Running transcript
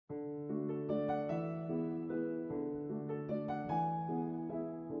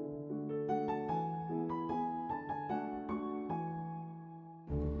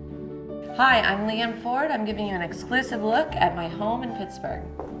Hi, I'm Leanne Ford. I'm giving you an exclusive look at my home in Pittsburgh.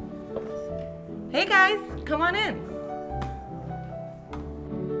 Hey guys, come on in.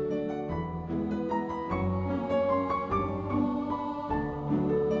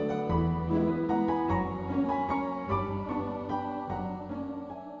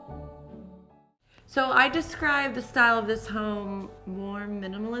 So I describe the style of this home more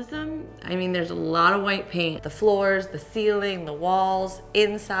minimalism. I mean, there's a lot of white paint. The floors, the ceiling, the walls,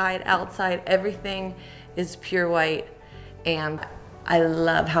 inside, outside, everything is pure white. And I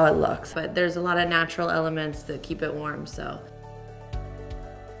love how it looks, but there's a lot of natural elements that keep it warm, so.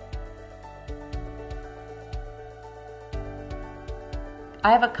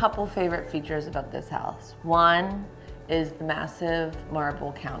 I have a couple favorite features about this house. One is the massive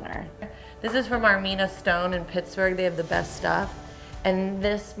marble counter. This is from Armina Stone in Pittsburgh. They have the best stuff. And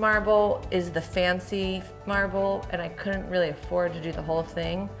this marble is the fancy marble, and I couldn't really afford to do the whole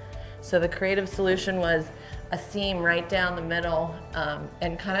thing. So the creative solution was a seam right down the middle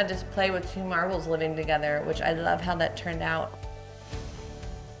and kind of just play with two marbles living together, which I love how that turned out.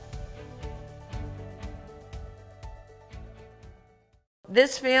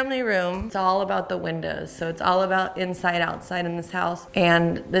 This family room, it's all about the windows. So it's all about inside, outside in this house.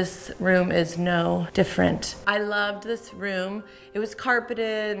 And this room is no different. I loved this room. It was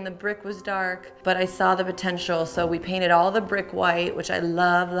carpeted and the brick was dark, but I saw the potential. So we painted all the brick white, which I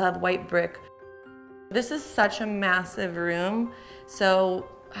love white brick. This is such a massive room. So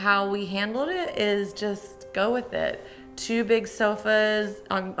how we handled it is just go with it. Two big sofas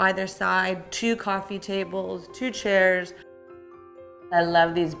on either side, two coffee tables, two chairs. I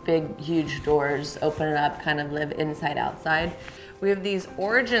love these big, huge doors, open it up, kind of live inside, outside. We have these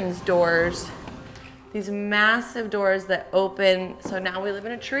Origins doors, these massive doors that open, so now we live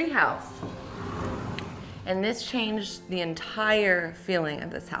in a tree house. And this changed the entire feeling of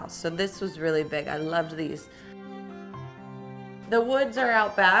this house. So this was really big, I loved these. The woods are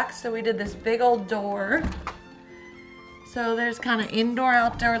out back, so we did this big old door. So there's kind of indoor,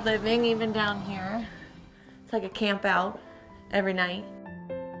 outdoor living, even down here. It's like a camp out every night.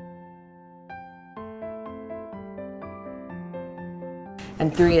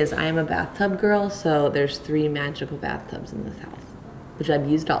 And three is I am a bathtub girl, so there's 3 magical bathtubs in this house, which I've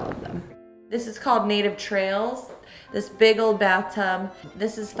used all of them. This is called Native Trails, this big old bathtub.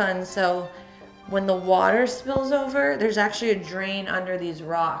 This is fun, so when the water spills over, there's actually a drain under these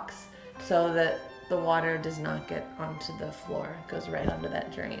rocks so that the water does not get onto the floor. It goes right under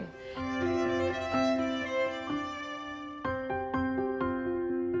that drain.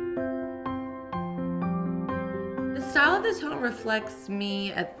 The style of this home reflects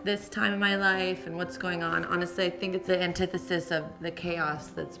me at this time in my life and what's going on. Honestly, I think it's an antithesis of the chaos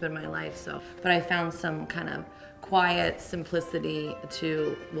that's been my life. But I found some kind of quiet simplicity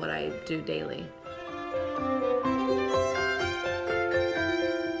to what I do daily.